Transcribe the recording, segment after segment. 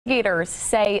Investigators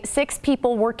say 6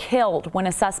 people were killed when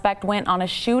a suspect went on a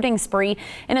shooting spree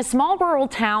in a small rural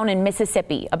town in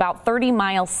Mississippi, about 30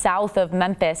 miles south of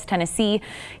Memphis, Tennessee.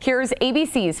 Here's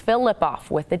ABC's Phil Lipoff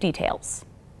with the details.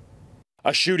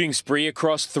 A shooting spree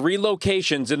across 3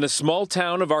 locations in the small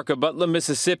town of Arkabutla,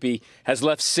 Mississippi, has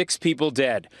left 6 people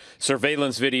dead.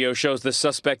 Surveillance video shows the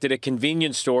suspect at a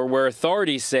convenience store where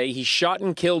authorities say he shot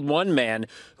and killed one man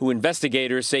who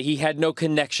investigators say he had no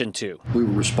connection to. We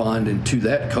were responding to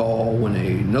that call when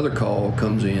another call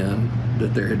comes in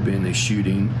that there had been a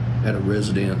shooting at a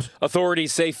residence.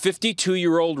 Authorities say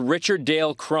 52-year-old Richard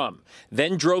Dale Crum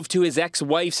then drove to his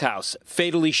ex-wife's house,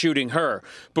 fatally shooting her,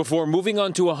 before moving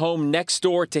on to a home next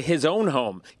door to his own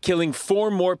home, killing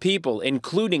 4 more people,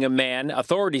 including a man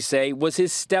authorities say was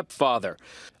his stepfather.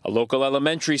 A local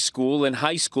elementary school and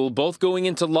high school both going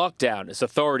into lockdown as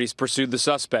authorities pursued the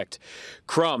suspect.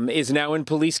 Crum is now in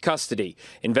police custody.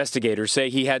 Investigators say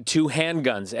he had 2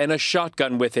 handguns and a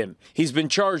shotgun with him. He's been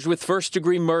charged with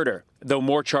first-degree murder, though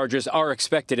more charges are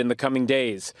expected in the coming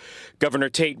days. Governor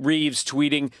Tate Reeves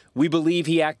tweeting, "We believe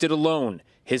he acted alone.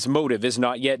 His motive is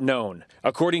not yet known."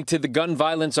 According to the Gun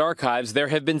Violence Archives, there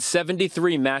have been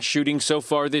 73 mass shootings so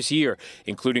far this year,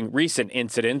 including recent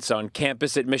incidents on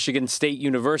campus at Michigan State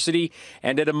University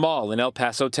and at a mall in El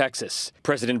Paso, Texas.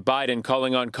 President Biden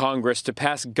calling on Congress to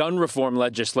pass gun reform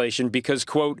legislation because,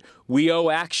 quote, "We owe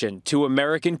action to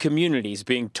American communities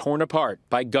being torn apart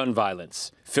by gun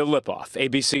violence." Phil Lipoff,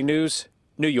 ABC News,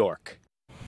 New York.